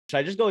Should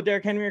I just go with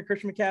Derrick Henry or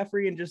Christian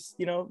McCaffrey and just,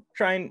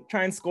 try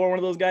and score one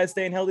of those guys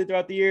staying healthy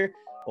throughout the year?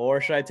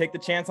 Or should I take the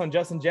chance on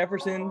Justin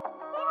Jefferson?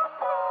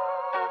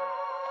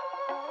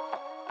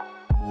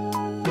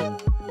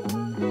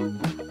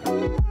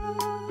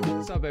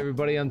 What's up,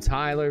 everybody? I'm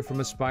Tyler from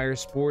Aspire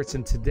Sports,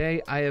 and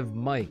today I have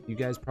Mike. You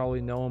guys probably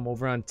know him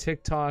over on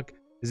TikTok.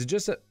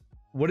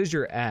 What is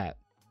your @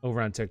 over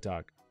on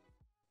TikTok?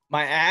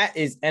 My @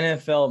 is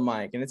NFL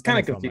Mike, and it's kind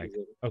of confusing.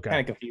 Mike. Okay.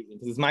 Kind of confusing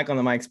because it's Mike on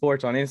the Mike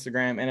Sports on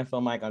Instagram,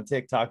 NFL Mike on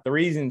TikTok. The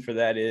reason for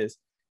that is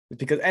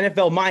because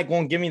NFL Mike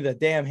won't give me the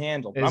damn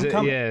handle. I'm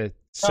coming. Yeah,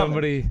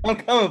 I'm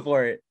coming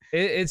for it.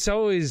 It's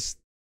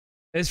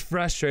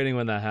frustrating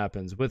when that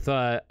happens with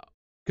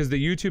because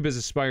the YouTube is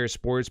Aspire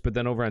Sports, but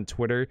then over on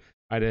Twitter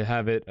I'd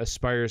have it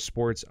Aspire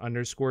Sports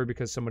 _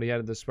 because somebody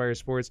added the Aspire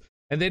Sports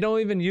and they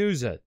don't even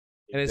use it,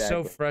 and It's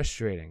so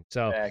frustrating.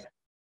 So.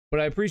 But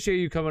I appreciate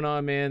you coming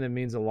on, man. It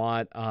means a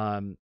lot.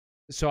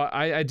 So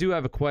I do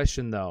have a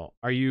question, though.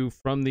 Are you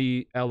from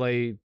the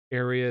LA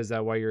area? Is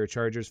that why you're a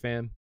Chargers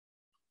fan?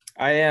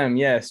 I am,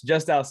 yes.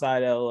 Just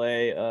outside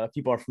LA.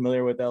 People are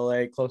familiar with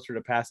LA, closer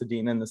to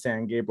Pasadena in the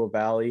San Gabriel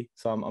Valley.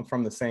 So I'm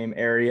from the same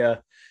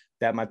area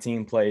that my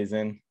team plays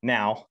in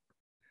now.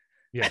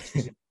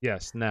 Yes,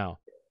 yes, now.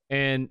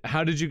 And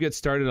how did you get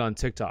started on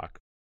TikTok?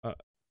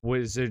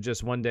 Was it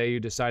just one day you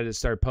decided to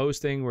start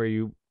posting? Were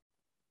you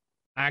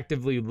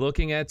actively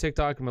looking at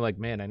TikTok and we're like,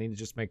 man, I need to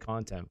just make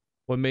content?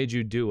 What made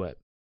you do it?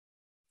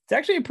 It's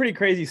actually a pretty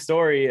crazy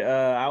story.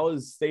 I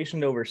was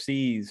stationed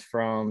overseas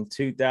from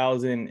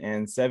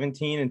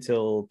 2017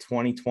 until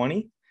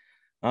 2020.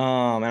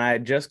 And I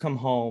had just come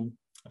home.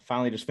 I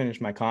finally just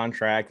finished my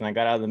contract and I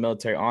got out of the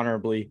military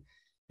honorably.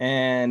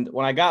 And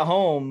when I got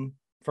home,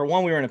 for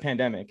one, we were in a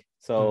pandemic.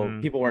 So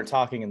people weren't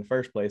talking in the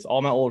first place.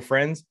 All my old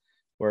friends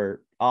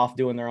were off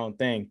doing their own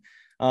thing.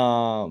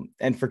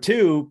 And for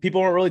two,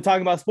 people weren't really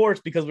talking about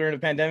sports because we were in a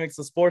pandemic,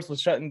 so sports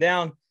was shutting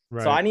down.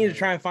 Right. So I needed to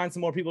try and find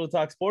some more people to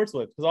talk sports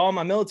with because all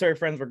my military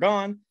friends were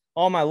gone.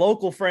 All my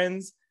local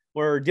friends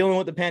were dealing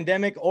with the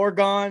pandemic or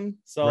gone.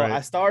 So I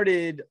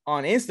started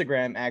on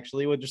Instagram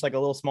actually with just like a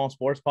little small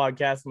sports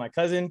podcast with my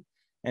cousin,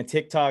 and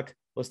TikTok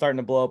was starting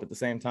to blow up at the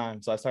same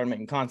time. So I started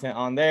making content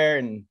on there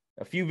and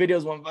a few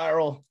videos went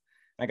viral.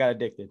 I got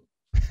addicted.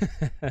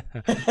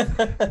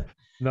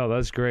 No,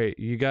 that's great.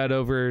 You got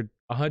over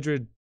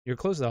 100. You're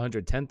close to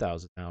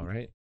 110,000 now,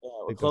 right? Yeah,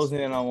 we're closing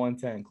in on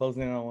 110.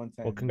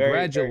 Well,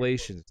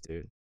 congratulations,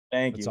 dude.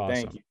 Thank you. Awesome.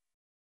 Thank you.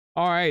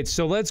 All right,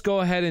 so let's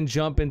go ahead and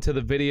jump into the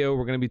video.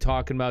 We're going to be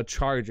talking about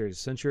Chargers.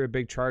 Since you're a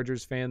big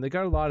Chargers fan, they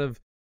got a lot of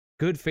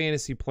good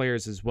fantasy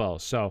players as well.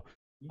 So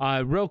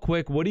real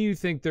quick, what do you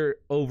think their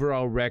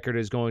overall record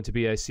is going to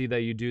be? I see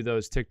that you do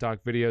those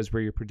TikTok videos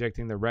where you're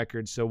predicting the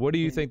records. So what do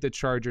you think the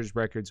Chargers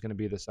record is going to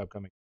be this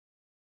upcoming?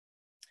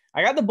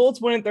 I got the Bolts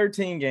winning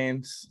 13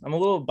 games. I'm a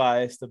little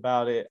biased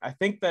about it. I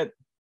think that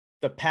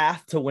the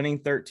path to winning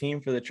 13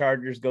 for the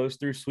Chargers goes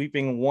through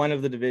sweeping one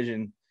of the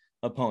division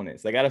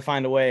opponents. They got to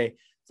find a way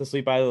to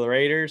sweep either the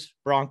Raiders,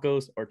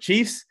 Broncos, or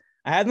Chiefs.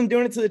 I had them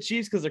doing it to the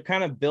Chiefs because they're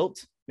kind of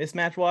built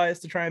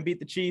mismatch-wise to try and beat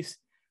the Chiefs.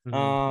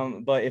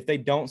 But if they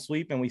don't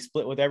sweep and we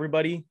split with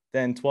everybody,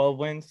 then 12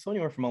 wins. So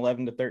anywhere from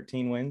 11 to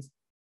 13 wins.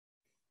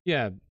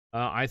 Yeah,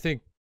 I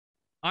think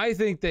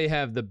they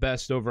have the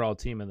best overall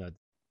team in that.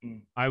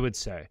 I would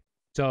say.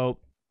 So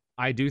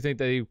I do think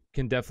they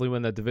can definitely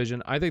win that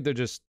division. I think they're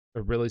just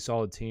a really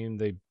solid team.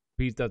 They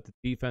beat up the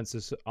defense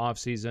this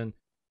offseason.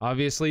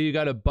 Obviously, you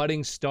got a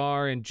budding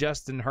star in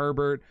Justin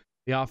Herbert,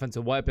 the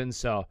offensive weapon.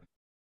 So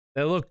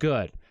they look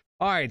good.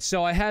 All right,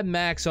 so I had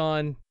Max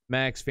on,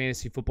 Max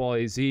Fantasy Football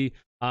AZ.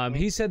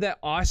 He said that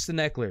Austin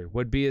Eckler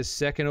would be his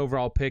second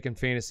overall pick in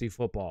fantasy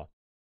football.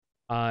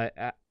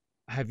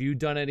 Have you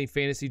done any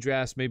fantasy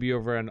drafts, maybe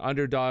over an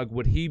underdog?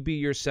 Would he be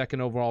your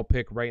second overall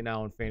pick right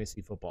now in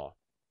fantasy football?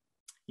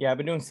 Yeah, I've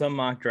been doing some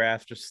mock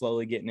drafts, just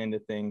slowly getting into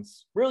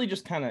things. Really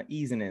just kind of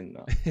easing in,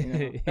 though.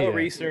 No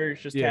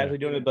research, just casually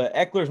doing it. But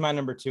Eckler's my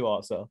number 2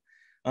 also.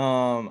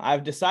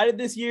 I've decided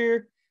this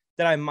year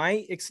that I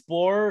might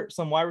explore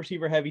some wide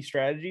receiver heavy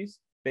strategies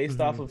based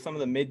off of some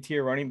of the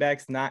mid-tier running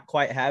backs not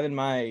quite having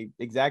my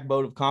exact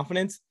vote of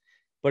confidence.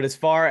 But as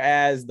far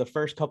as the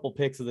first couple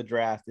picks of the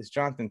draft, it's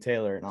Jonathan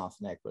Taylor and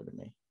Austin Eckler to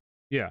me.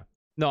 Yeah.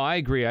 No, I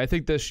agree. I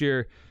think this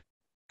year,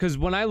 because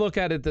when I look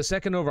at it, the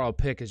second overall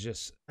pick is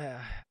just,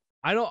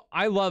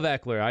 I love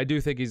Eckler. I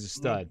do think he's a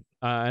stud.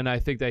 And I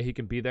think that he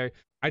can be there.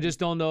 I just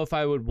don't know if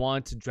I would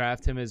want to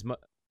draft him as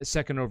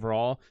second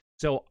overall.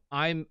 So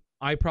I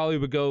probably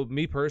would go,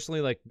 me personally,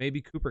 like maybe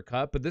Cooper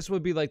Kupp, but this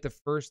would be like the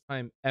first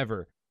time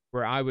ever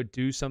where I would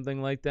do something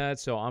like that.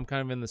 So I'm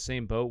kind of in the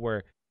same boat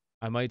where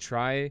I might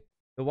try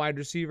the wide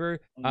receiver,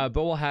 but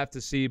we'll have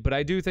to see. But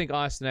I do think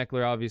Austin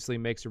Eckler obviously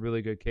makes a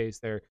really good case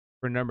there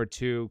for number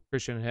 2.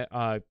 Christian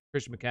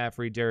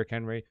McCaffrey, Derrick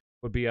Henry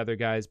would be other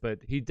guys, but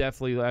he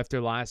definitely, after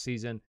last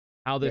season,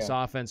 how this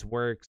offense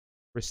works,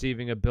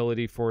 receiving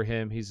ability for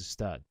him, he's a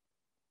stud.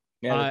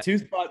 Yeah,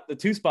 the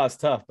two spot's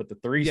tough, but the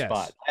 3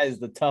 spot, that is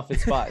the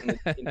toughest spot in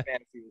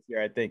fantasy this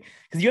year, I think,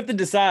 because you have to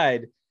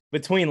decide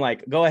between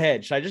like, go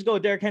ahead. Should I just go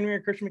with Derrick Henry or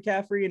Christian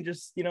McCaffrey and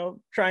just,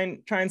 try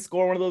and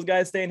score one of those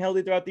guys staying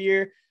healthy throughout the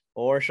year?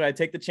 Or should I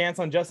take the chance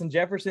on Justin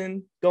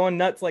Jefferson going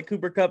nuts like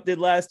Cooper Kupp did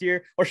last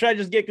year? Or should I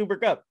just get Cooper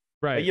Kupp?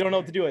 Right. Like, you don't know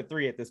what to do at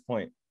 3 at this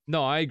point.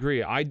 No, I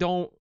agree.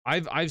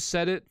 I've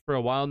said it for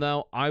a while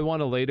now. I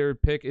want a later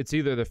pick. It's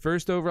either the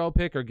first overall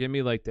pick or give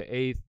me like the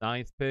 8th,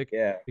 9th pick.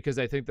 Yeah. Because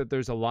I think that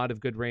there's a lot of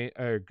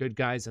good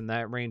guys in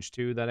that range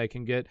too that I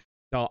can get.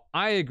 So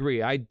I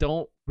agree. I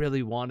don't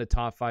really want a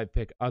top 5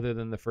 pick other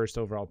than the first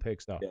overall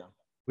pick. So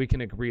we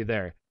can agree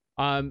there.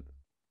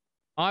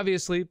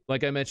 Obviously,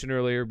 like I mentioned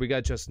earlier, we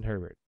got Justin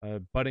Herbert, a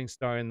budding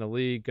star in the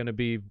league, going to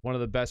be one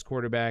of the best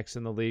quarterbacks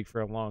in the league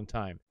for a long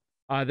time.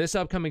 This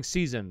upcoming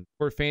season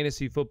for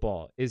fantasy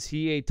football, is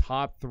he a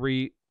top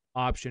 3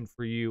 option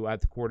for you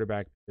at the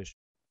quarterback position?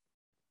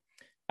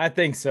 I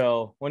think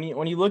so. When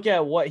you look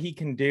at what he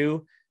can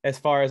do as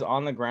far as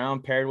on the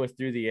ground paired with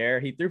through the air,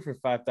 he threw for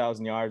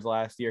 5,000 yards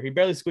last year. He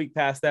barely squeaked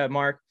past that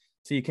mark.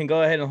 So you can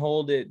go ahead and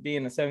hold it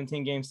being a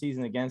 17-game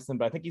season against him.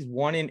 But I think he's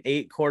 1 in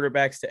 8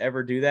 quarterbacks to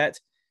ever do that.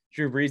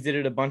 Drew Brees did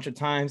it a bunch of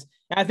times.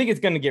 And I think it's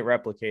going to get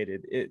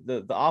replicated.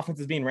 The offense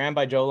is being ran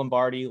by Joe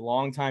Lombardi,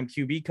 longtime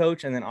QB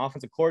coach, and then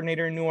offensive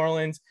coordinator in New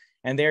Orleans.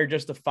 And they're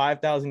just a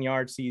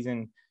 5,000-yard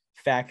season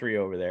factory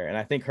over there. And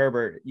I think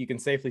Herbert, you can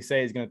safely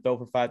say, is going to throw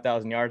for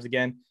 5,000 yards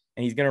again.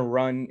 And he's going to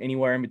run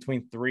anywhere in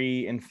between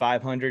 300 and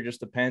 500. Just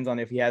depends on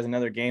if he has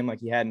another game like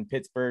he had in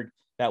Pittsburgh,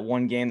 that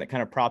one game that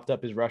kind of propped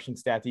up his rushing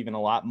stats even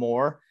a lot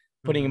more,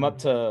 putting him up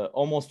to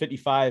almost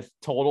 55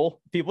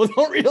 total. People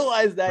don't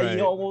realize that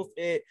he almost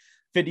hit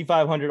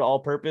 5,500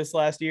 all-purpose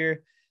last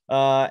year.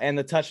 And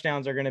the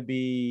touchdowns are going to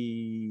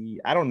be,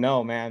 I don't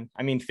know, man.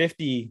 I mean,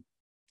 50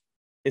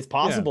 is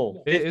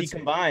possible, 50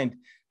 combined,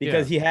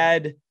 because he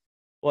had,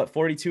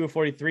 42 or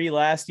 43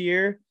 last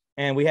year,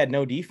 and we had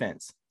no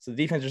defense. So the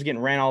defense is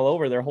getting ran all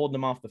over. They're holding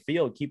him off the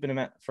field, keeping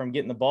him from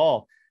getting the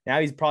ball. Now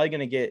he's probably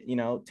going to get,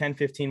 10,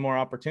 15 more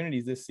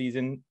opportunities this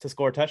season to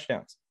score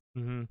touchdowns.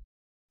 Mm-hmm.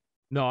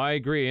 No, I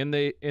agree. And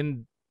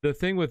the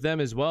thing with them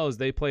as well is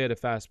they play at a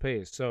fast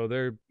pace. So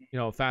they're,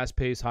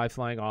 fast-paced,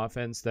 high-flying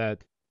offense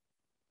that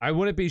I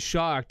wouldn't be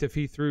shocked if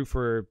he threw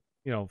for,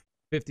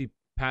 50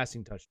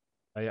 passing touchdowns.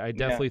 I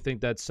definitely think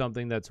that's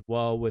something that's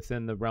well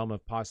within the realm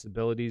of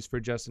possibilities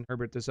for Justin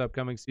Herbert this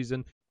upcoming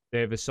season.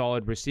 They have a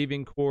solid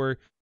receiving core.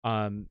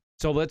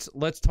 So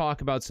let's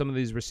talk about some of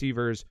these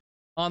receivers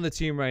on the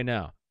team right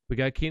now. We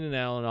got Keenan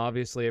Allen.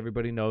 Obviously,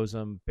 everybody knows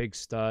him. Big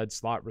stud,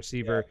 slot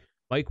receiver. Yeah.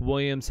 Mike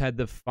Williams had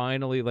the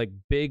finally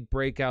big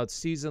breakout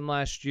season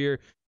last year.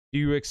 Do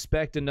you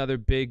expect another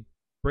big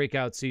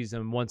breakout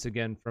season once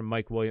again from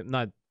Mike Williams?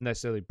 Not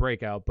necessarily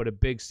breakout, but a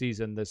big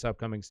season this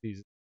upcoming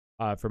season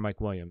for Mike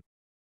Williams.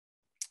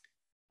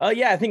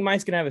 Yeah, I think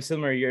Mike's going to have a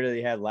similar year that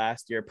he had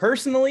last year.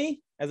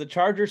 Personally, as a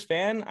Chargers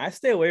fan, I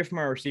stay away from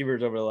our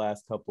receivers over the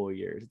last couple of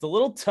years. It's a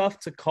little tough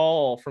to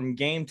call from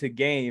game to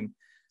game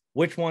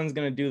which one's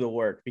going to do the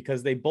work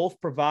because they both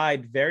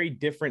provide very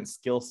different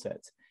skill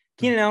sets.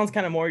 Keenan Allen's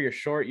kind of more your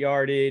short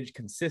yardage,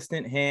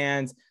 consistent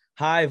hands,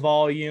 high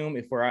volume.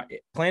 If we're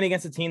playing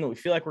against a team that we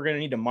feel like we're going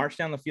to need to march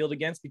down the field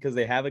against because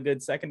they have a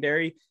good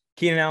secondary,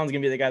 Keenan Allen's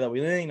going to be the guy that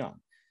we lean on.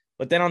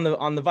 But then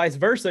on the vice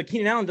versa,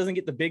 Keenan Allen doesn't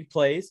get the big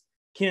plays.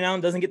 Keenan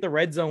Allen doesn't get the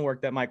red zone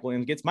work that Mike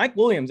Williams gets. Mike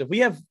Williams, if we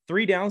have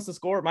 3 downs to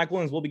score, Mike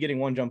Williams will be getting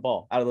 1 jump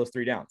ball out of those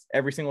 3 downs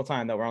every single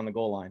time that we're on the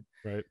goal line.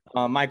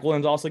 Right. Mike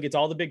Williams also gets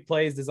all the big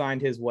plays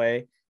designed his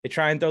way. They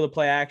try and throw the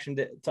play action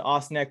to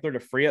Austin Eckler to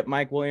free up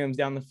Mike Williams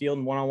down the field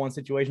in one-on-one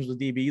situations with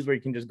DBs where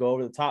you can just go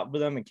over the top of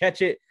them and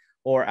catch it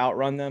or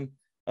outrun them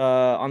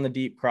on the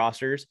deep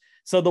crossers.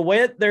 So the way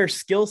that their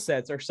skill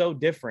sets are so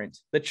different,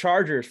 the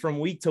Chargers from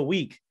week to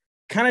week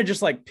kind of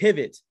just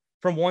pivot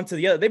from one to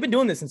the other. They've been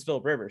doing this since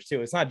Phillip Rivers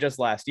too. It's not just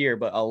last year,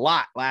 but a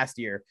lot last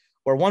year,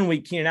 where one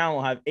week Keenan Allen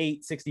will have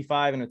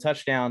 865 and a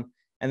touchdown.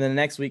 And then the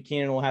next week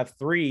Keenan will have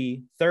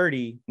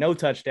 330, no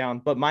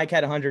touchdown, but Mike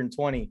had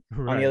 120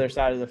 on the other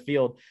side of the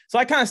field. So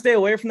I kind of stay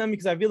away from them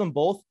because I view them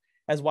both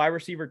as wide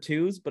receiver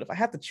 2s. But if I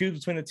have to choose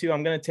between the two,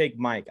 I'm going to take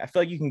Mike. I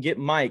feel like you can get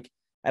Mike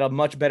at a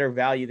much better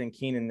value than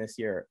Keenan this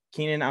year.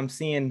 Keenan, I'm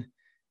seeing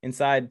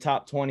inside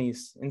top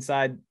 20s,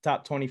 inside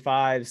top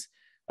 25s,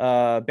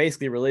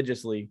 basically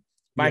religiously.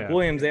 Mike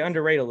Williams, they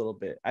underrate a little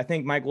bit. I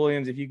think Mike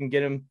Williams, if you can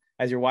get him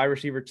as your wide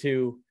receiver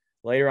 2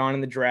 later on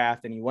in the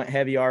draft and you went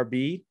heavy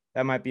RB,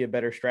 that might be a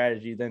better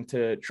strategy than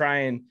to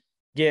try and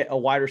get a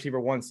wide receiver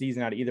 1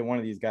 season out of either one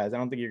of these guys. I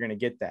don't think you're going to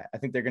get that. I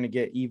think they're going to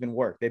get even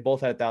work. They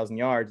both had 1,000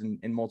 yards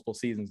in multiple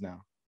seasons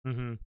now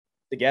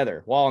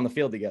together while on the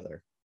field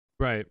together.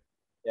 Right.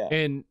 Yeah.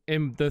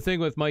 And the thing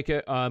with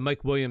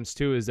Mike Williams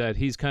too is that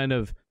he's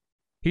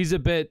a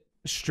bit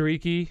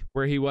streaky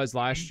where he was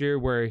last year,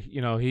 where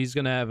he's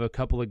going to have a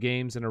couple of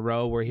games in a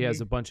row where he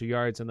has a bunch of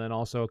yards, and then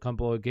also a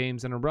couple of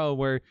games in a row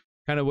where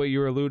kind of what you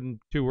were alluding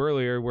to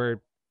earlier,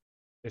 where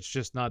it's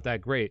just not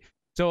that great.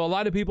 So a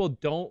lot of people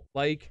don't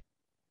like,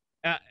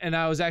 and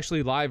I was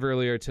actually live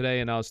earlier today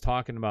and I was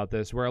talking about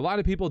this, where a lot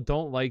of people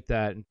don't like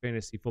that in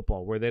fantasy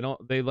football, where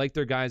they like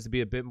their guys to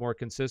be a bit more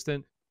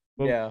consistent.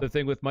 But Yeah. the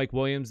thing with Mike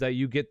Williams that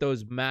you get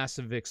those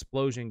massive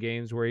explosion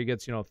games where he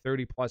gets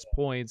 30 plus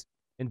points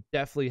and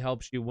definitely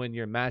helps you win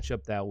your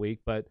matchup that week.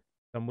 But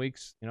some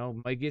weeks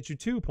might get you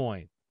 2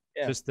 points.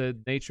 Yeah. Just the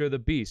nature of the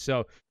beast.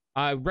 So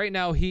right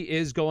now he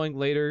is going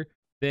later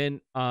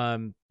than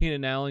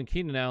Keenan Allen.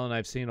 Keenan Allen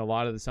I've seen a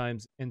lot of the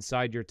times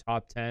inside your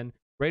top 10,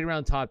 right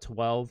around top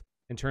 12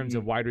 in terms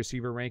of wide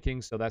receiver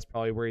rankings. So that's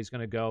probably where he's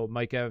going to go.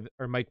 Mike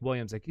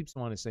Williams. I keep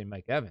wanting to say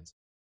Mike Evans.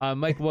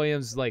 Mike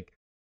Williams, like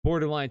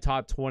borderline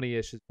top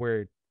 20-ish is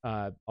where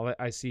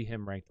I see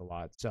him ranked a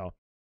lot. So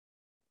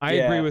I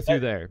agree with you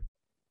there.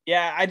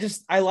 Yeah,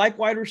 I like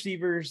wide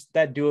receivers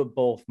that do it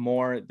both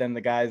more than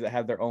the guys that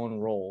have their own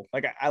role.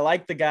 Like I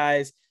like the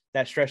guys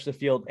that stretch the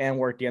field and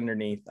work the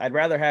underneath. I'd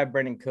rather have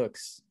Brendan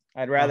Cooks.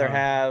 I'd rather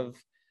have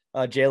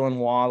Jalen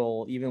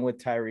Waddle, even with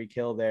Tyreek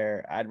Hill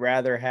there. I'd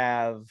rather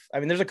have – I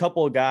mean, there's a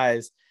couple of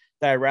guys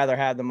that I'd rather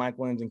have than Mike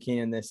Williams and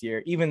Keenan this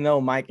year, even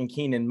though Mike and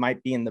Keenan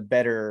might be in the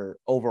better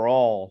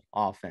overall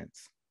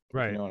offense.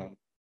 Right. You know what I'm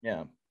 –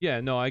 yeah.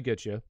 Yeah, no, I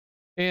get you.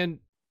 And,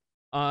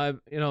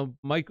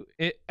 Mike,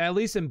 at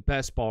least in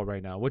best ball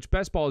right now, which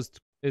best ball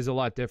is a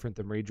lot different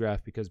than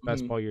redraft because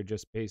best ball you're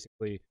just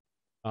basically –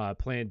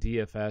 playing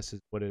DFS is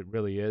what it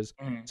really is.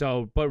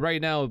 So, but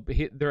right now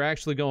they're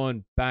actually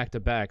going back to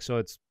back. So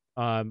it's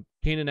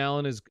Keenan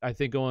Allen is I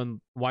think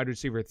going wide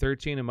receiver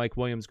 13 and Mike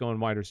Williams going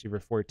wide receiver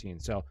 14.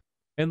 So,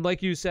 and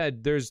like you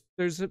said, there's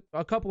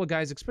a couple of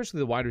guys, especially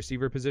the wide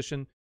receiver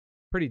position,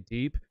 pretty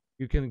deep.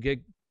 You can get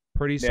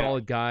pretty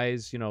solid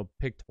guys.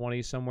 Pick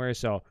 20 somewhere.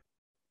 So,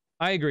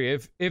 I agree.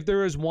 If there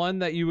was one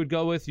that you would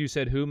go with, you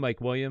said who?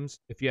 Mike Williams.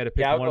 If you had to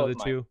pick one of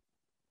the two.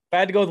 If I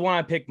had to go with one,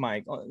 I'd pick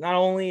Mike. Not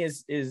only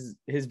is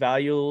his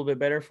value a little bit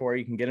better for where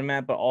you can get him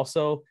at, but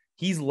also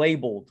he's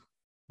labeled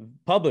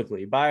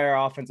publicly by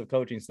our offensive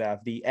coaching staff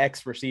the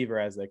X receiver,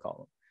 as they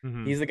call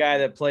him. He's the guy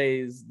that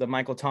plays the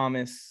Michael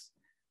Thomas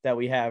that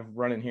we have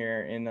running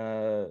here in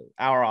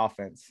our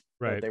offense.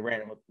 Right. That they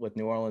ran with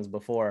New Orleans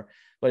before.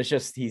 But it's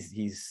just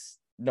he's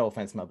no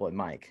offense to my boy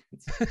Mike.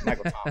 It's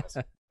Michael Thomas.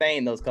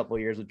 Staying those couple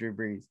of years with Drew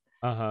Brees.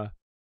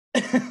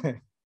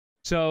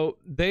 So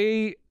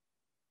they –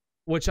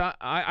 which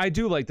I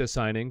do like this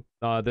signing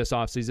this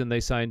offseason. They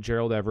signed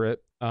Gerald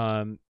Everett,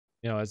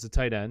 as the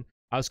tight end.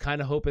 I was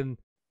kind of hoping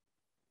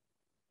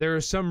there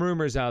are some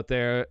rumors out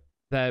there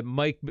that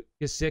Mike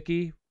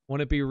Gesicki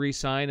wouldn't be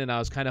re-signed, and I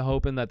was kind of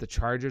hoping that the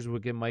Chargers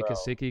would get Mike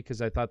Gesicki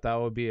because I thought that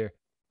would be a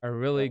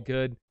really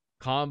good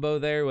combo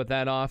there with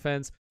that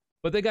offense.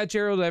 But they got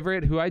Gerald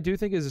Everett, who I do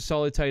think is a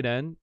solid tight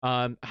end.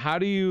 How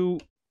do you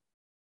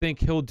think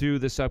he'll do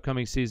this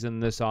upcoming season in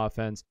this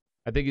offense?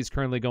 I think he's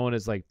currently going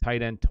as like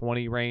tight end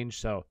 20 range.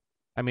 So,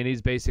 I mean,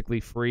 he's basically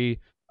free.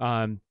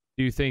 Do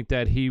you think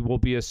that he will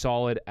be a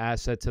solid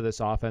asset to this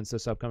offense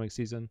this upcoming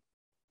season?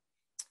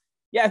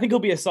 Yeah, I think he'll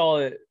be a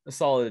solid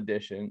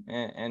addition.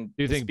 And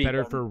do you think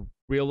better for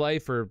real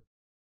life or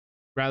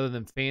rather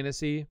than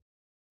fantasy?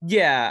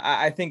 Yeah,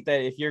 I think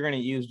that if you're going to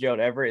use Gerald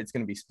Everett, it's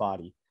going to be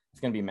spotty.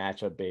 It's going to be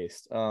matchup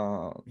based.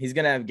 He's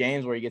going to have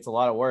games where he gets a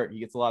lot of work. He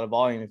gets a lot of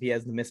volume. If he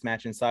has the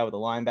mismatch inside with a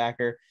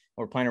linebacker,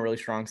 we're playing a really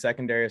strong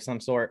secondary of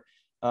some sort.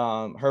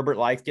 Herbert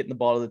likes getting the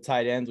ball to the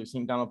tight ends. We've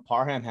seen Donald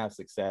Parham have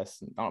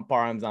success. Donald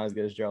Parham's not as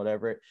good as Gerald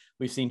Everett.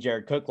 We've seen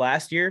Jared Cook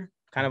last year,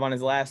 kind of on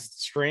his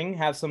last string,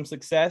 have some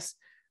success,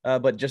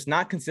 but just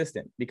not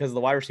consistent because the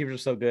wide receivers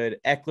are so good.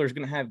 Eckler's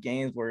going to have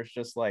games where it's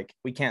just like,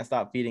 we can't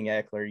stop feeding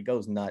Eckler. He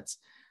goes nuts.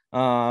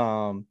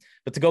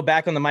 But to go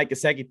back on the Mike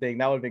Gesicki thing,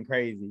 that would have been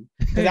crazy.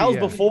 That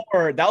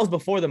was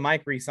before the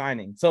Mike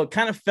re-signing. So it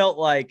kind of felt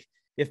like,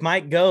 if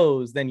Mike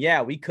goes, then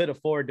yeah, we could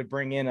afford to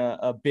bring in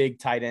a big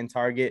tight end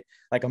target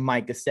like a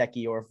Mike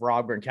Gesicki, or if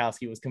Rob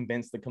Gronkowski was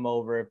convinced to come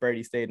over, if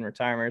Brady stayed in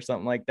retirement or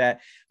something like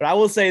that. But I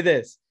will say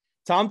this,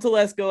 Tom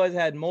Telesco has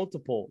had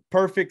multiple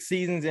perfect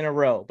seasons in a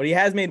row, but he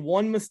has made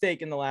one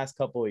mistake in the last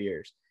couple of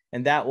years,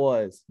 and that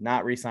was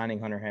not re-signing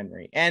Hunter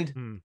Henry. And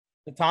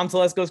to Tom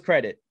Telesco's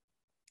credit,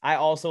 I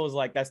also was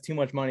like, that's too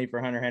much money for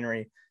Hunter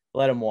Henry.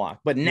 Let him walk.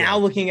 But now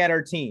looking at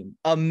our team,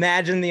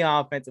 imagine the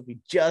offense if we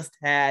just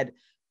had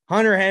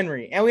Hunter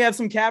Henry, and we have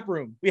some cap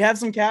room. We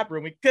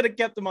could have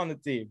kept him on the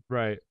team.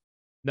 Right.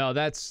 No,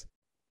 that's,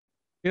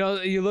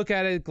 you look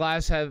at it,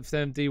 glass half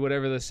empty,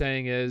 whatever the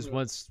saying is.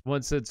 Once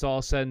it's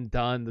all said and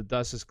done, the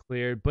dust is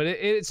cleared. But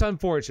it's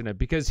unfortunate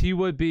because he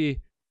would be,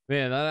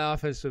 man, that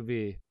offense would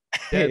be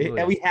deadly.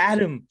 And we had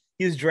him.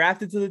 He was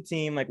drafted to the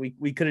team. Like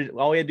we could have,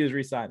 all we had to do is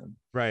re-sign him.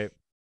 Right.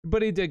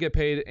 But he did get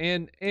paid.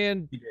 And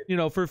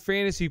for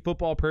fantasy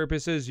football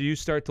purposes, you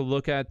start to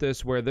look at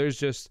this where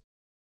there's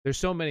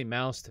so many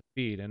mouths to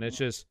feed, and it's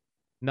just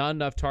not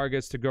enough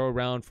targets to go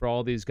around for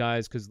all these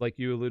guys. Because like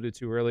you alluded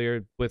to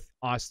earlier with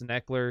Austin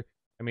Eckler,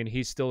 I mean,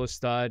 he's still a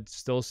stud,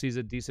 still sees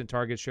a decent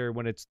target share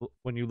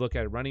when you look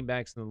at running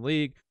backs in the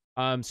league.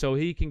 So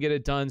he can get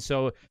it done.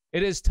 So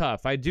it is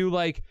tough. I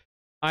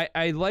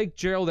like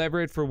Gerald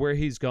Everett for where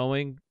he's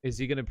going. Is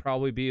he going to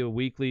probably be a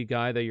weekly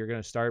guy that you're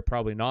going to start?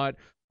 Probably not.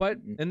 But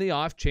in the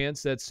off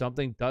chance that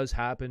something does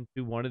happen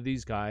to one of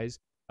these guys,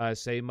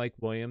 say Mike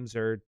Williams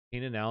or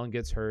Keenan Allen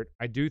gets hurt,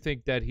 I do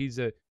think that he's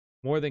a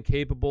more than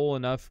capable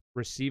enough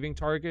receiving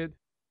target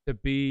to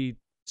be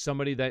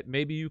somebody that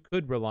maybe you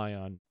could rely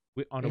on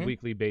a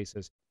weekly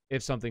basis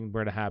if something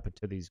were to happen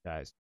to these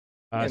guys.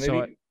 Yeah, So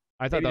maybe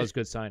I thought that was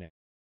good signing.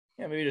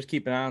 Yeah, maybe just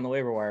keep an eye on the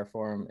waiver wire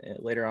for him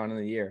later on in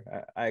the year.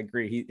 I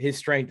agree. His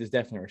strength is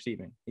definitely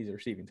receiving. He's a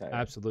receiving tight end.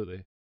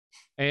 Absolutely.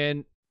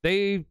 And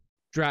they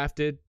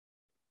drafted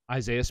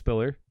Isaiah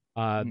Spiller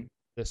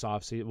this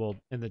offseason, well,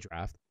 in the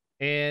draft.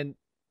 And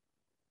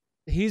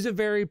he's a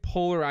very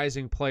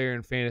polarizing player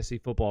in fantasy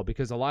football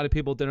because a lot of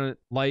people didn't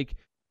like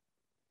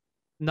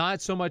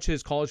not so much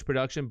his college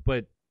production,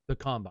 but the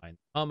combine.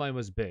 Combine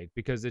was big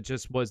because it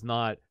just was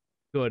not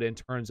good in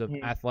terms of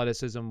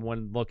athleticism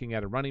when looking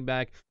at a running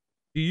back.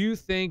 Do you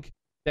think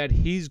that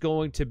he's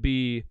going to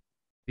be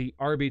the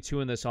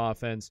RB2 in this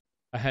offense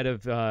ahead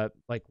of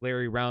like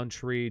Larry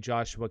Roundtree,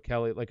 Joshua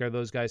Kelly? Like, are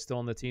those guys still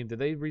on the team? Did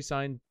they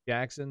re-sign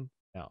Jackson?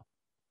 No.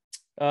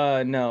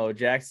 No,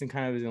 Jackson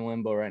kind of is in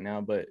limbo right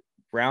now, but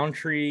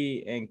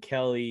Roundtree and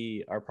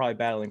Kelly are probably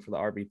battling for the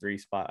RB3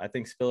 spot. I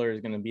think Spiller is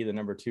going to be the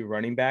number 2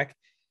 running back.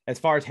 As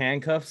far as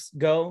handcuffs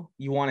go,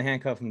 you want to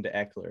handcuff him to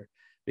Eckler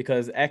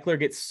because Eckler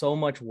gets so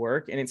much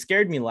work, and it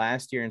scared me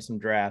last year in some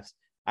drafts.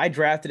 I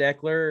drafted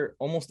Eckler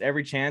almost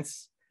every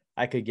chance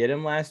I could get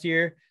him last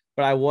year,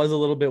 but I was a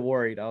little bit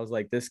worried. I was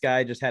like, this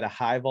guy just had a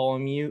high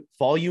volume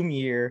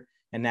year,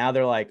 and now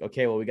they're like,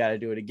 okay, well, we got to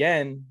do it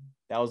again.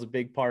 That was a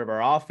big part of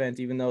our offense,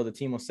 even though the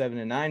team was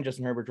 7-9,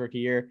 Justin Herbert's rookie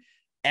year.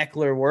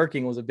 Eckler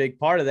working was a big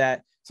part of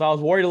that. So I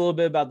was worried a little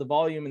bit about the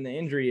volume and the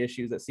injury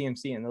issues that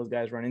CMC and those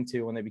guys run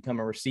into when they become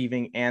a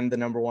receiving and the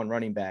number 1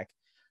 running back.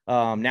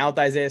 Now with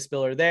Isaiah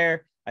Spiller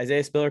there,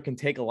 Isaiah Spiller can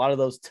take a lot of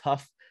those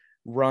tough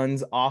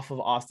runs off of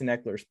Austin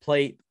Eckler's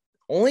plate.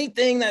 Only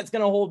thing that's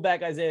going to hold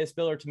back Isaiah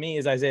Spiller to me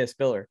is Isaiah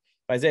Spiller.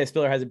 If Isaiah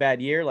Spiller has a bad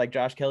year like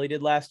Josh Kelly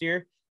did last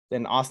year,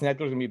 then Austin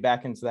Eckler's going to be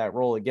back into that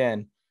role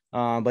again.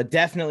 But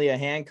definitely a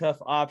handcuff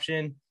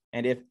option.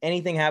 And if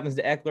anything happens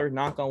to Eckler,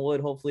 knock on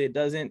wood, hopefully it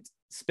doesn't,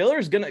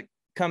 Spiller's going to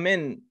come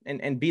in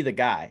and be the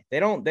guy. They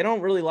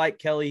don't really like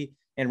Kelly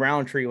and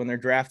Roundtree when they're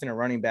drafting a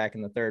running back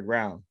in the 3rd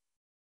round.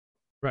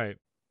 Right.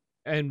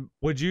 And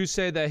would you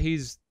say that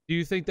do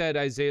you think that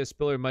Isaiah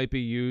Spiller might be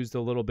used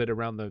a little bit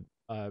around the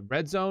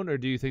red zone, or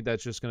do you think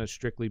that's just going to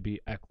strictly be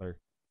Eckler?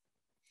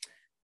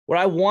 What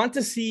I want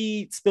to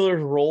see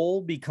Spiller's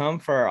role become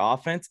for our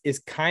offense is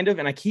kind of,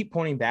 and I keep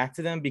pointing back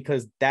to them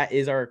because that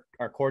is our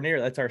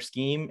coordinator, that's our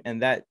scheme,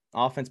 and that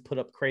offense put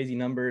up crazy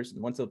numbers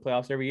and went to the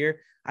playoffs every year.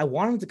 I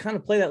want him to kind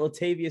of play that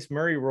Latavius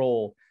Murray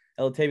role.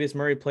 Latavius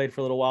Murray played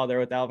for a little while there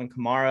with Alvin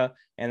Kamara,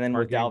 and then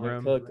with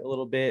Dalvin Cook a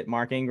little bit,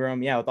 Mark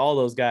Ingram, with all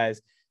those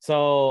guys.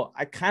 So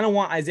I kind of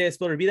want Isaiah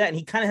Spiller to be that, and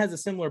he kind of has a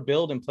similar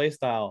build and play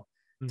style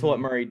to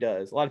what Murray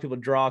does. A lot of people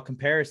draw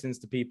comparisons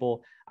to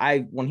people.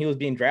 When he was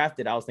being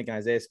drafted, I was thinking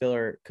Isaiah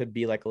Spiller could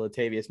be like a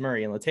Latavius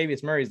Murray, and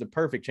Latavius Murray is the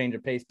perfect change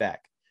of pace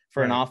back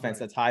for an offense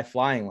that's high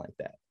flying like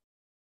that.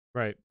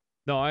 Right.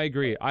 No, I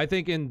agree. I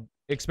think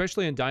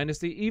especially in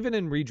Dynasty, even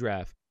in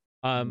redraft,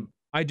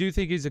 I do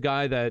think he's a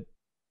guy that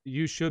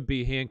you should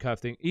be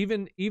handcuffing.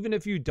 Even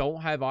if you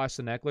don't have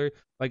Austin Eckler,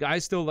 like I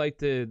still like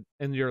to,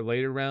 in your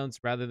later rounds,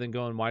 rather than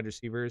going wide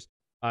receivers,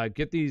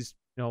 get these,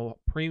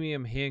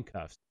 premium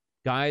handcuffs.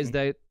 Guys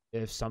that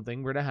if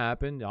something were to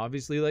happen,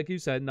 obviously, like you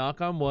said,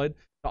 knock on wood,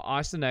 to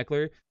Austin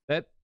Eckler,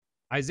 that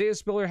Isaiah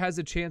Spiller has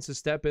a chance to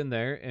step in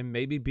there and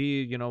maybe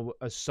be,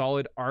 a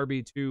solid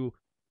RB2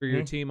 for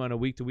your team on a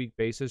week-to-week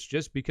basis,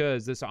 just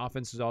because this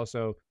offense is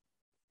also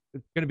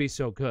going to be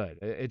so good.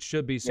 It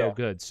should be so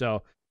good.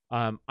 So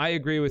I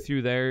agree with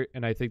you there,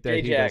 and I think that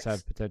he does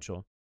have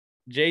potential.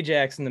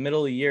 J-Jax in the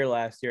middle of the year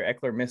last year,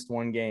 Eckler missed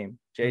 1 game.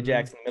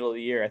 J-Jax in the middle of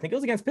the year, I think it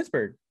was against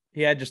Pittsburgh.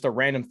 He had just a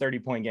random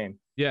 30-point game.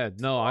 Yeah,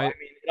 no, I mean,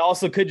 it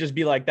also could just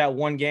be like that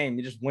 1 game.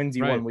 It just wins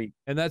you 1 week.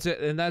 And that's it.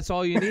 And that's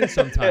all you need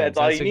sometimes.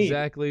 That's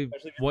exactly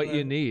what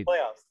you need.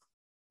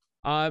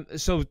 Playoffs.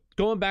 So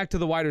going back to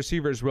the wide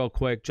receivers real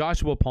quick,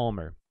 Joshua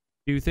Palmer,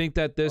 do you think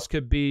that this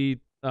could be,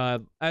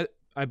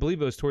 I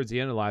believe it was towards the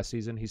end of last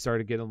season, he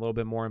started getting a little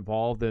bit more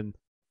involved and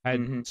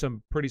had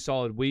some pretty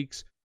solid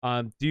weeks.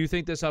 Do you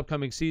think this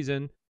upcoming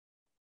season,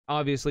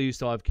 obviously you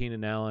still have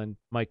Keenan Allen,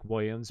 Mike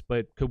Williams,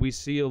 but could we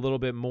see a little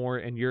bit more,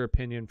 in your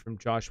opinion, from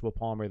Joshua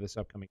Palmer this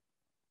upcoming?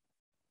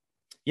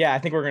 Yeah, I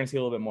think we're going to see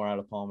a little bit more out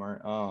of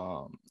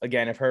Palmer.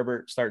 Again, if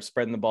Herbert starts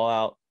spreading the ball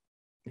out,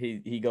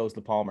 he goes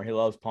to Palmer. He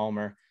loves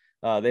Palmer.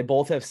 They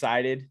both have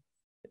sided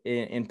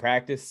in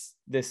practice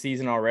this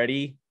season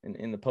already,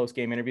 in the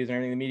post-game interviews and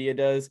everything the media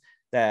does,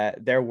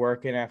 that they're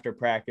working after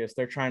practice.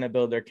 They're trying to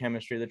build their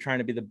chemistry. They're trying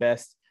to be the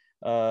best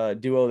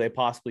duo they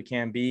possibly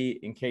can be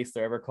in case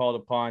they're ever called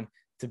upon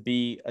to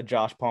be a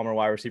Josh Palmer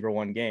wide receiver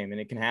 1 game.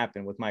 And it can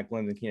happen with Mike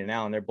Williams and Keenan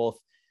Allen. They're both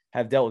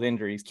have dealt with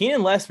injuries.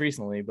 Keenan less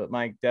recently, but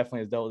Mike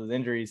definitely has dealt with his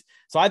injuries.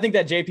 So I think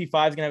that JP5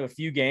 is going to have a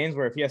few games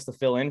where if he has to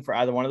fill in for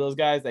either one of those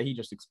guys, that he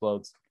just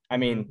explodes. I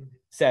mean,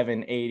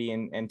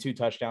 780 and 2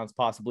 touchdowns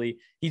possibly.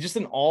 He's just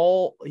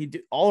all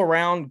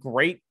around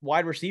great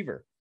wide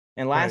receiver.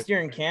 And last year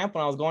in camp,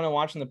 when I was going and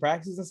watching the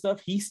practices and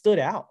stuff, he stood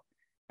out.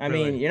 I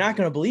Really? mean, you're not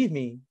going to believe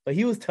me, but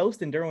he was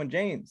toasting Derwin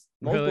James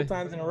multiple Really?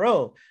 times in a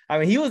row. I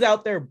mean, he was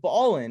out there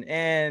balling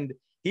and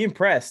he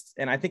impressed.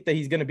 And I think that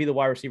he's going to be the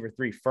wide receiver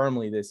 3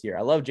 firmly this year.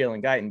 I love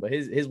Jalen Guyton, but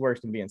his work's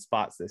going to be in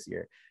spots this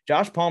year.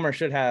 Josh Palmer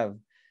should have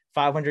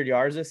 500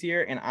 yards this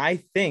year. And I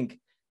think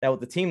that with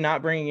the team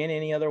not bringing in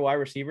any other wide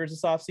receivers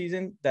this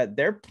offseason, that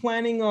they're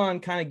planning on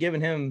kind of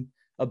giving him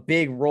a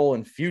big role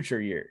in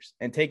future years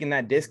and taking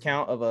that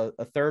discount of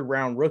a third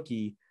round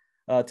rookie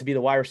to be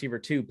the wide receiver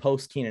 2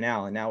 post Keenan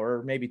Allen. Now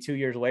we're maybe 2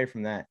 years away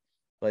from that,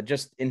 but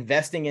just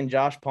investing in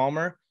Josh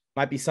Palmer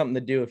might be something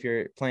to do if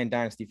you're playing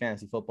dynasty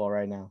fantasy football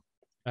right now.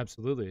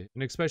 Absolutely.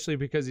 And especially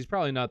because he's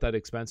probably not that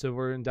expensive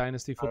or in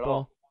dynasty Not at football.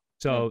 all.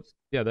 So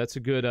yeah, that's a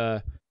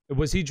good,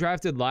 was he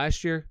drafted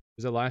last year?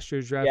 Was it last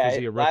year's draft? Yeah, Was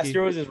he a rookie? last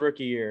year was his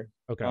rookie year.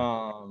 Okay.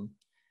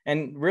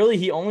 And really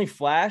he only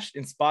flashed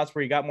in spots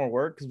where he got more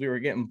work because we were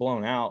getting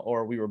blown out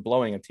or we were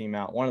blowing a team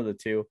out, one of the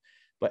two.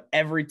 But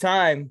every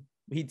time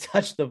he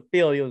touched the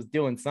field, he was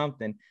doing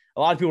something. A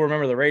lot of people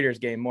remember the Raiders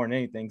game more than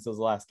anything because it was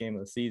the last game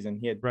of the season.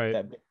 He had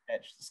that big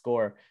catch to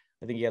score.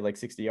 I think he had like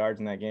 60 yards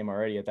in that game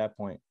already at that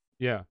point.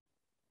 Yeah.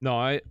 No,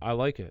 I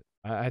like it.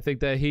 I think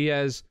that he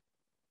has,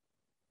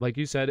 like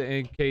you said,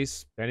 in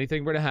case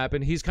anything were to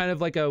happen, he's kind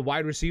of like a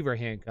wide receiver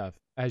handcuff,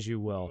 as you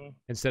will,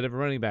 instead of a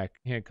running back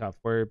handcuff,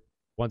 where,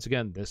 once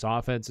again, this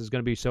offense is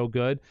going to be so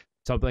good.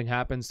 Something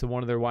happens to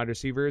one of their wide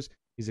receivers,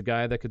 he's a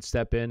guy that could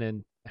step in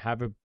and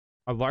have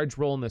a large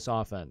role in this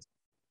offense.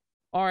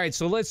 All right,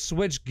 so let's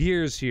switch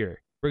gears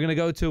here. We're going to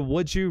go to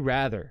would you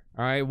rather.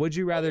 All right, would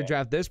you rather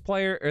draft this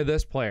player or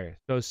this player?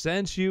 So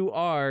since you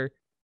are,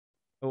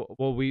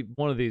 well,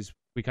 one of these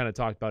we kind of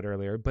talked about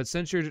earlier, but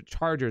since you're a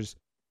Chargers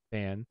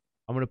fan,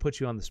 I'm going to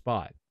put you on the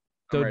spot.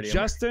 So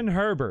Justin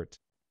Herbert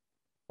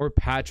or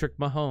Patrick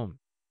Mahomes,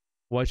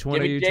 which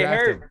one are you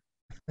drafting?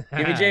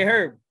 Give me Jay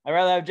Herb. I'd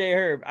rather have Jay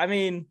Herb. I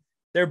mean,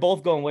 they're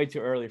both going way too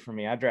early for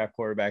me. I draft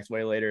quarterbacks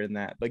way later than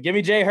that. But give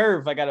me Jay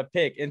Herb if I got to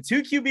pick. In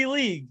 2 QB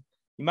league,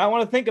 you might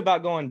want to think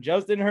about going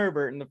Justin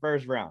Herbert in the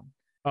first round.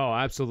 Oh,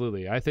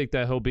 absolutely. I think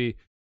that he'll be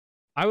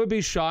 – I would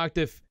be shocked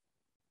if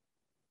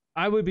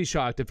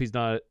he's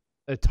not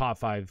a top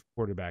 5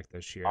 quarterback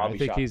this year. I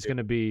think he's going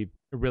to be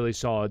really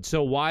solid.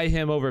 So why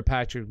him over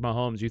Patrick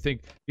Mahomes? Do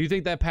you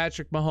think that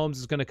Patrick Mahomes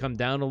is going to come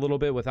down a little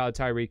bit without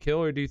Tyreek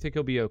Hill, or do you think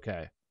he'll be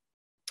okay?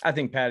 I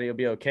think Patty will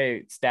be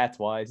okay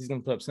stats-wise. He's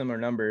going to put up similar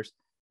numbers.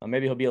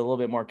 Maybe he'll be a little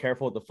bit more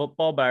careful with the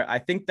football, but I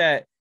think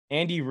that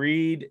Andy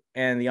Reid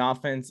and the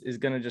offense is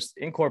going to just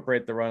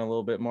incorporate the run a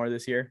little bit more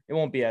this year. It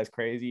won't be as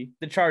crazy.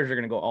 The Chargers are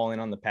going to go all in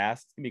on the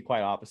pass. It's going to be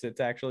quite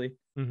opposites, actually.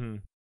 Mm-hmm.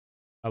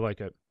 I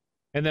like it.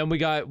 And then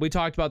we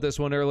talked about this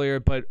one earlier,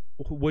 but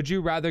would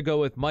you rather go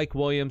with Mike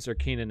Williams or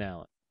Keenan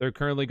Allen? They're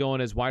currently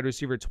going as wide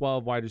receiver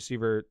 12, wide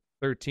receiver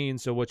 13.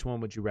 So which one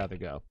would you rather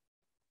go?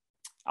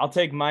 I'll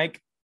take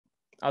Mike.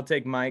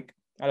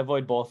 I'd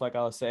avoid both, like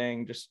I was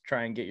saying. Just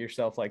try and get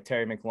yourself like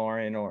Terry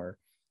McLaurin or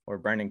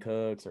Brandon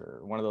Cooks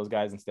or one of those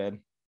guys instead.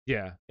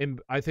 Yeah,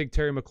 and I think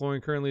Terry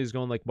McLaurin currently is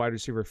going like wide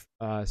receiver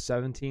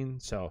 17.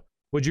 So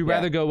would you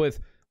rather go with,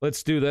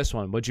 let's do this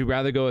one. Would you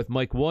rather go with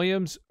Mike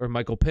Williams or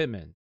Michael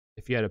Pittman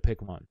if you had to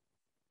pick one?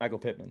 Michael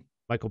Pittman.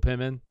 Michael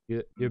Pittman?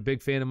 You're a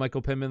big fan of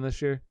Michael Pittman this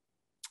year?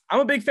 I'm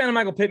a big fan of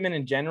Michael Pittman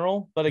in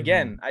general, but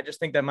again, I just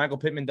think that Michael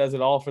Pittman does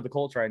it all for the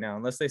Colts right now.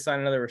 Unless they sign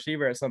another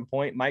receiver at some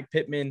point, Mike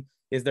Pittman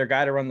is their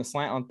guy to run the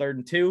slant on 3rd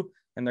and 2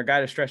 and their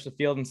guy to stretch the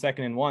field in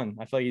 2nd and 1.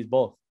 I feel like he's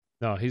both.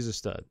 No, he's a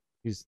stud.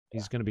 He's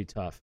going to be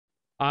tough.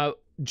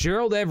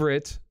 Gerald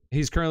Everett,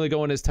 he's currently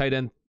going as tight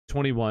end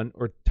 21,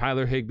 or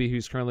Tyler Higbee,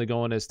 who's currently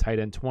going as tight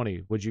end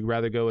 20. Would you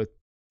rather go with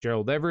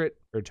Gerald Everett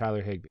or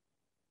Tyler Higbee?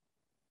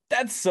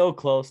 That's so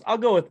close. I'll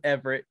go with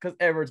Everett because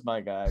Everett's my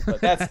guy,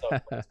 but that's so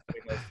close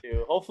between those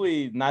two.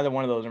 Hopefully, neither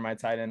one of those are my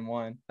tight end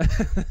 1.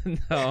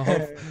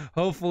 No,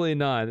 hopefully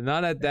not.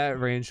 Not at that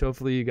range.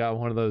 Hopefully, you got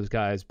one of those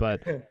guys.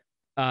 But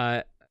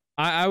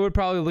I would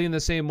probably lean the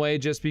same way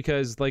just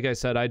because, like I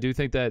said, I do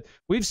think that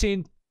we've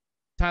seen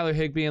Tyler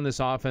Higbee in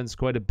this offense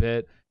quite a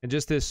bit. And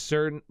just this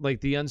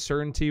the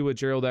uncertainty with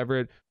Gerald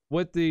Everett,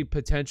 what the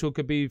potential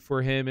could be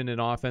for him in an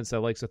offense that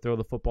likes to throw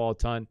the football a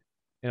ton.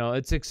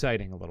 It's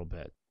exciting a little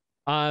bit.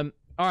 All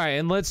right,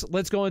 and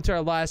let's go into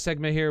our last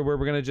segment here where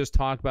we're going to just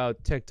talk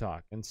about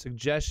TikTok and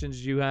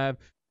suggestions you have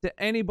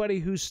to anybody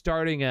who's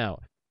starting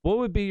out. What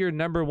would be your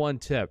number one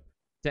tip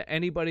to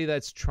anybody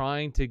that's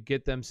trying to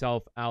get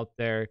themselves out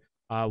there,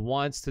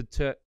 wants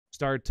to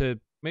start to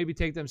maybe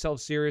take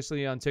themselves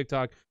seriously on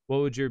TikTok? What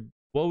would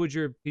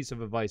your piece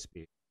of advice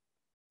be?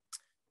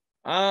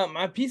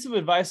 My piece of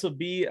advice would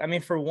be, I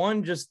mean, for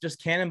one,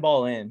 just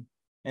cannonball in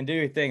and do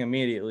your thing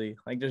immediately.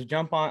 Like just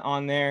jump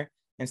on there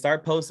and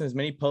start posting as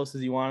many posts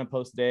as you want to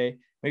post a day.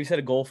 Maybe set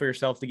a goal for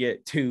yourself to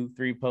get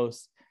 2-3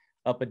 posts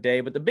up a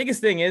day. But the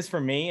biggest thing is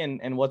for me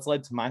and what's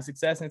led to my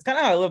success, and it's kind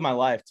of how I live my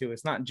life too.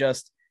 It's not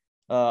just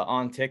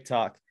on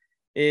TikTok,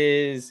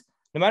 is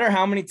no matter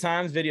how many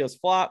times videos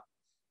flop,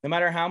 no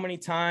matter how many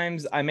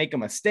times I make a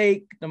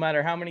mistake, no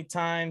matter how many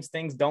times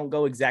things don't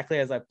go exactly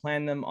as I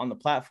planned them on the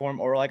platform,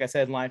 or like I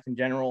said, in life in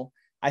general,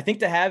 I think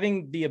that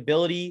having the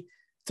ability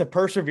to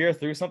persevere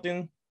through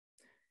something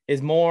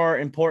is more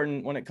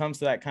important when it comes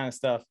to that kind of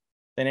stuff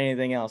than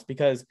anything else,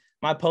 because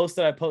my post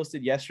that I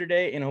posted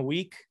yesterday in a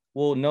week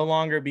will no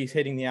longer be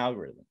hitting the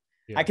algorithm.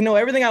 Yeah. I can know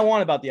everything I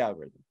want about the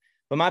algorithm,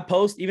 but my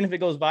post, even if it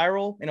goes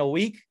viral in a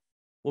week,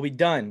 will be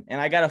done.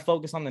 And I got to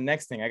focus on the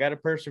next thing. I got to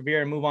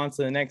persevere and move on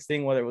to the next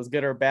thing, whether it was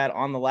good or bad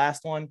on the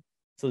last one.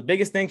 So the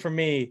biggest thing for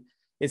me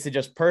is to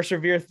just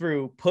persevere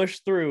through, push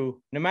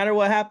through, no matter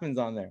what happens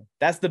on there.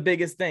 That's the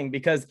biggest thing,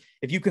 because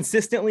if you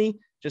consistently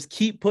just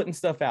keep putting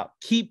stuff out,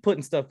 keep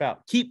putting stuff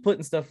out, keep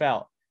putting stuff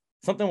out,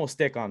 something will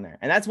stick on there.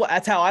 And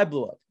that's how I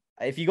blew up.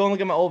 If you go and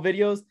look at my old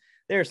videos,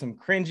 there are some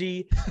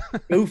cringy,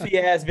 goofy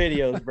ass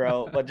videos,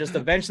 bro. But just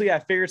eventually I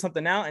figured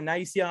something out. And now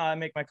you see how I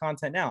make my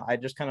content now. I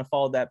just kind of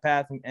followed that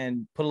path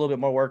and put a little bit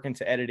more work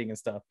into editing and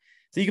stuff.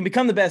 So you can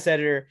become the best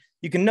editor.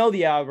 You can know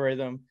the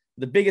algorithm.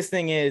 The biggest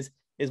thing is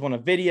when a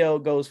video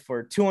goes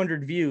for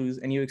 200 views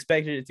and you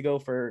expected it to go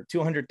for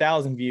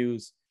 200,000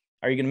 views,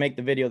 are you going to make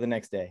the video the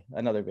next day?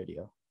 Another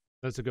video.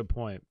 That's a good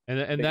point.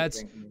 And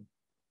that's,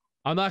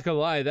 I'm not going to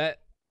lie,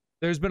 that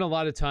there's been a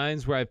lot of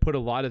times where I put a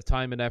lot of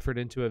time and effort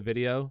into a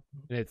video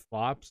and it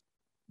flops.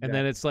 And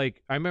then it's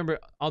like, I remember,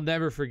 I'll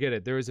never forget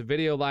it. There was a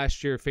video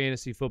last year,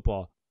 fantasy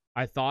football.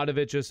 I thought of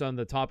it just on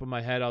the top of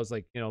my head. I was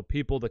like,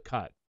 people to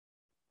cut.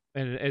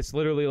 And it's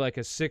literally like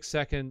a 6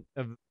 second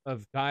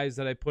of guys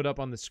that I put up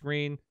on the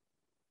screen.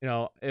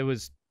 It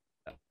was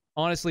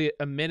honestly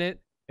a minute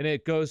and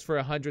it goes for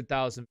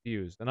 100,000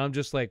 views. And I'm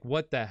just like,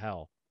 what the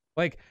hell?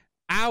 Like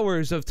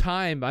hours of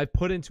time I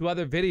put into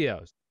other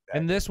videos.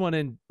 And this one,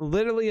 in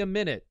literally a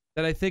minute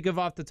that I think of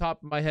off the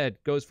top of my head,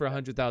 goes for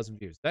 100,000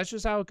 views. That's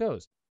just how it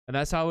goes. And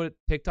that's how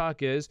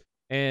TikTok is.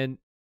 And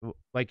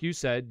like you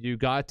said, you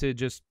got to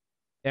just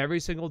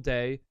every single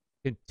day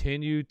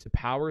continue to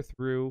power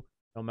through,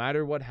 no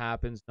matter what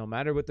happens, no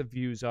matter what the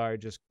views are.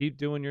 Just keep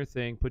doing your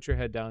thing, put your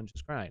head down,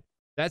 just grind.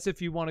 That's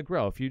if you want to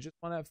grow. If you just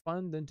want to have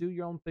fun, then do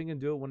your own thing and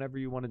do it whenever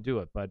you want to do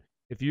it. But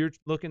if you're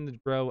looking to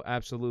grow,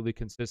 absolutely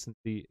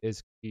consistency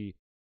is key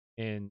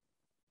in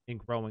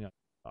growing up.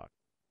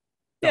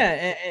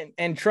 Yeah,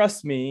 and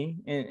trust me,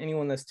 and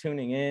anyone that's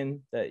tuning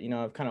in that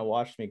have kind of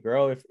watched me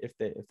grow, if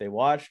they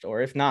watched,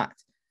 or if not,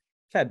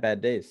 I've had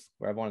bad days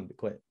where I've wanted to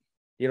quit.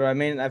 You know what I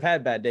mean? I've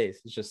had bad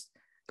days. It's just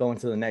going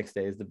to the next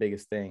day is the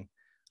biggest thing.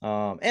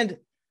 And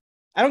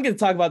I don't get to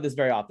talk about this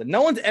very often.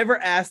 No one's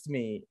ever asked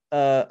me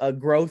a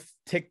growth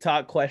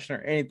TikTok question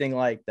or anything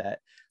like that.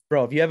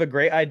 Bro, if you have a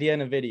great idea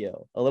in a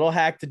video, a little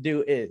hack to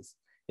do is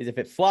if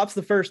it flops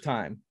the first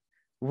time,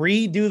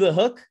 redo the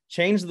hook,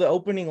 change the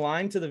opening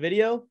line to the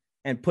video,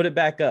 and put it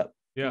back up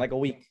in like a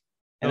week.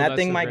 And that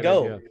thing might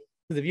go.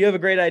 Because if you have a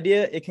great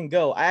idea, it can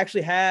go. I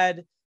actually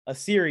had a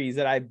series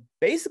that I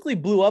basically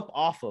blew up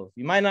off of.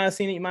 You might not have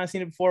seen it. You might have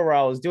seen it before, where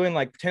I was doing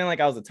pretending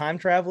like I was a time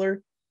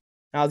traveler.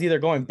 And I was either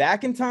going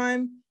back in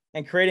time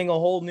and creating a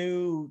whole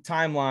new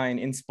timeline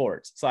in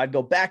sports. So I'd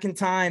go back in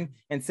time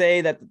and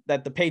say that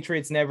the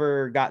Patriots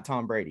never got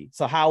Tom Brady.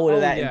 So how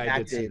would that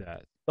impact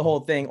the whole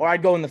thing? Or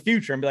I'd go in the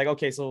future and be like,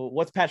 okay, so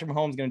what's Patrick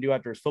Mahomes going to do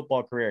after his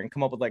football career, and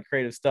come up with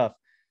creative stuff.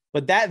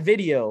 But that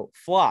video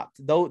flopped,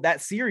 though that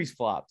series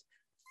flopped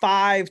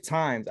 5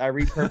 times. I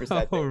repurposed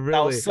that thing. Really?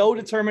 I was so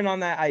determined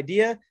on that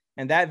idea.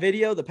 And that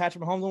video, the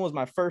Patrick Mahomes one, was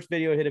my first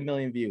video to hit 1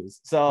 million views.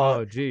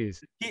 So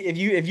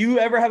if you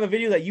ever have a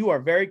video that you are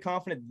very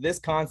confident this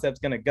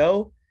concept's going to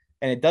go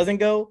and it doesn't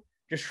go,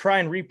 just try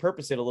and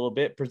repurpose it a little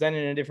bit, present it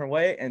in a different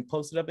way, and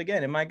post it up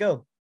again. It might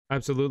go.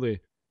 Absolutely.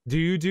 Do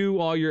you do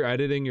all your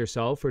editing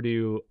yourself, or do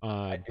you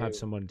have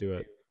someone do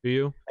it? Do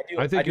you?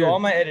 I do all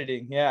my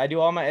editing. Yeah, I do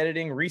all my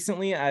editing.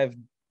 Recently, I've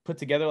put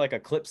together a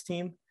clips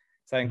team.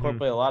 So I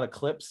incorporate a lot of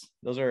clips.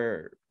 Those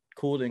are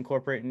cool to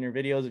incorporate in your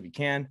videos if you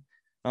can.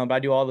 But I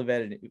do all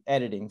the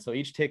editing. So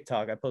each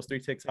TikTok, I post 3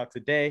 TikToks a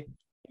day.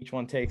 Each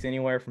one takes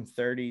anywhere from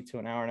 30 to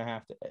an hour and a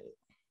half to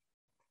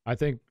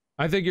edit.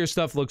 I think your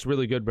stuff looks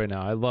really good right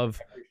now. I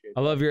love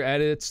your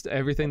edits,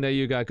 everything that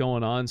you got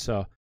going on.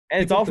 So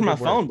and it's all from my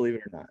phone, believe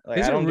it or not.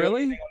 Is it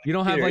really? You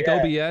don't have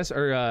OBS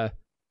or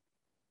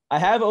I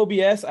have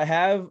OBS. I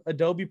have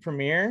Adobe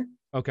Premiere.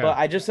 Okay. But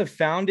I just have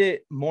found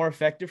it more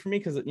effective for me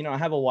because, I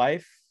have a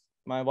wife.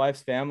 My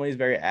wife's family is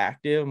very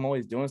active. I'm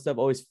always doing stuff,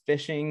 always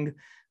fishing,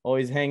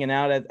 always hanging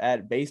out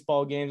at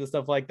baseball games and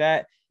stuff like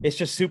that. It's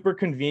just super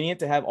convenient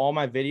to have all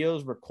my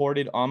videos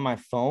recorded on my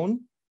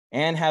phone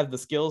and have the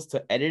skills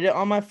to edit it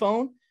on my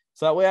phone.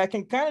 So that way I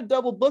can kind of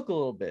double book a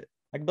little bit.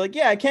 I can be like,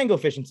 yeah, I can go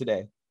fishing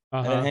today.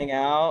 And then hang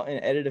out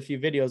and edit a few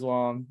videos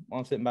while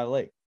I'm sitting by the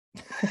lake.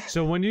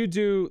 So when you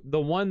do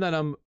the one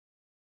that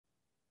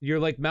you're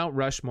like Mount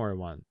Rushmore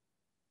one,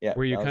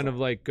 where you kind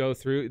of go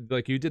through,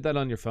 you did that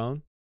on your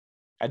phone?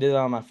 I did it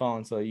on my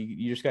phone. So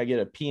you just got to get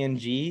a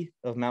PNG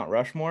of Mount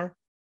Rushmore.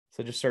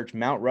 So just search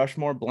Mount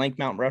Rushmore, blank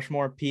Mount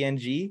Rushmore,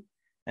 PNG,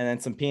 and then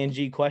some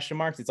PNG question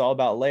marks. It's all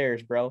about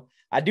layers, bro.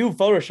 I do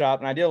Photoshop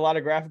and I did a lot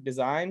of graphic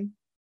design,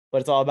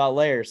 but it's all about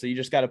layers. So you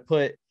just got to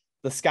put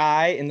the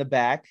sky in the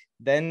back,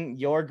 then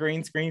your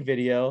green screen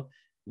video,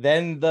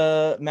 then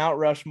the Mount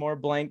Rushmore,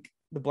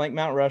 the blank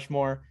Mount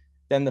Rushmore,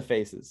 then the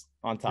faces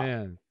on top.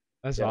 Man,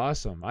 that's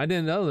awesome. I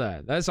didn't know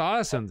that. That's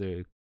awesome,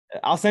 dude.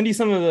 I'll send you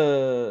some of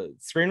the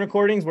screen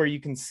recordings where you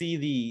can see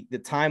the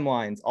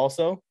timelines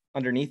also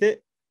underneath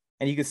it,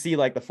 and you can see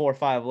like the 4 or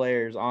 5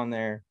 layers on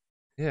there.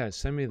 Yeah,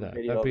 send me that.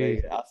 Video That'd of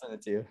be. it. I'll send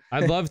it to you.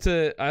 I'd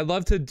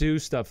love to do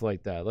stuff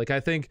like that. Like I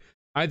think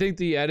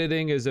the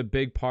editing is a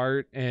big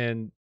part,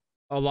 and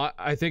a lot.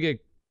 I think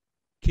it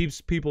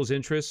keeps people's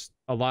interest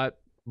a lot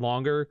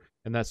longer,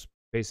 and that's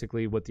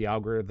basically what the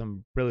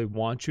algorithm really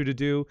wants you to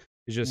do,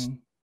 is just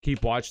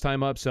keep watch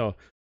time up. So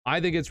I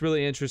think it's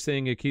really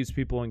interesting. It keeps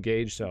people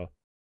engaged. So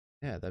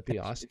yeah, that'd be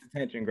awesome. It's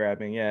attention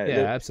grabbing. Yeah. Yeah,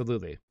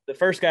 absolutely. The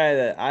first guy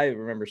that I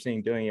remember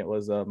seeing doing it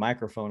was a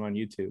microphone on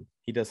YouTube.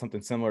 He does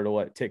something similar to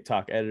what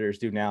TikTok editors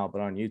do now,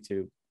 but on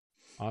YouTube.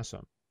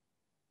 Awesome.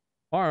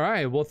 All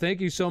right. Well, thank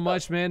you so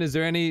much, man. Is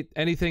there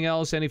anything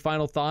else? Any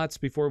final thoughts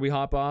before we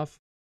hop off?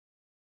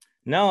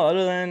 No,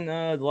 other than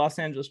the Los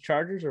Angeles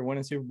Chargers are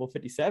winning Super Bowl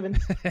 57.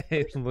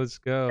 Hey, let's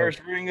go. First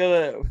ring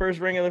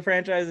of the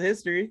franchise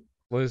history.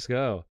 Let's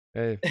go.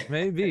 Hey,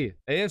 maybe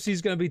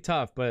AFC's gonna be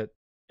tough, but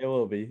it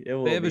will be.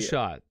 They have a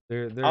shot.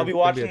 I'll be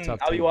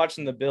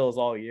watching the Bills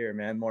all year,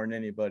 man, more than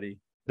anybody.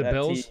 The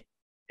Bills?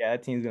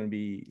 That team's gonna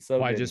be so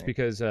Why? good. Just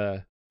because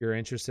you're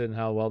interested in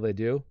how well they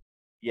do?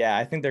 Yeah,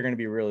 I think they're gonna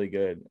be really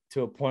good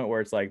to a point where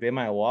it's like they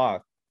might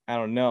walk. I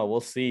don't know.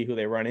 We'll see who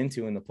they run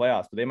into in the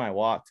playoffs, but they might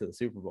walk to the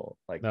Super Bowl.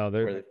 Like, no,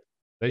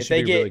 they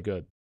should be really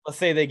good. Let's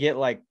say they get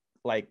like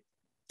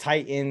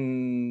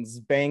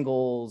Titans,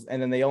 Bengals, and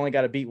then they only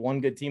got to beat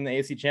one good team in the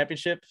AFC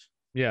Championship.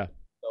 Yeah,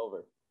 it's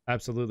over.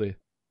 Absolutely,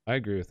 I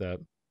agree with that.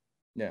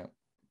 Yeah.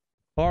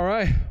 All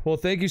right. Well,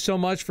 thank you so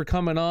much for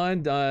coming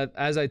on.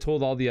 As I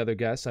told all the other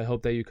guests, I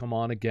hope that you come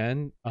on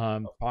again.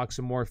 Talk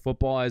some more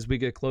football as we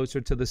get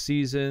closer to the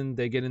season.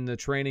 They get into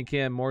training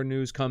camp. More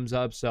news comes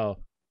up. So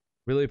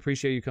really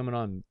appreciate you coming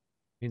on. It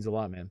means a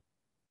lot, man.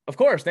 Of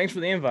course. Thanks for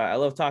the invite. I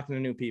love talking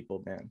to new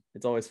people, man.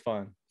 It's always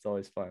fun.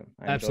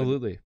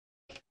 Absolutely.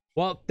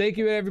 Well, thank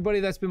you,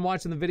 everybody that's been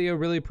watching the video.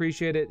 Really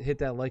appreciate it. Hit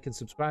that like and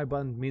subscribe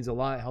button. It means a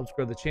lot. It helps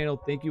grow the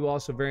channel. Thank you all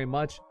so very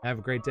much. Have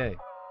a great day.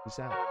 Peace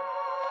out.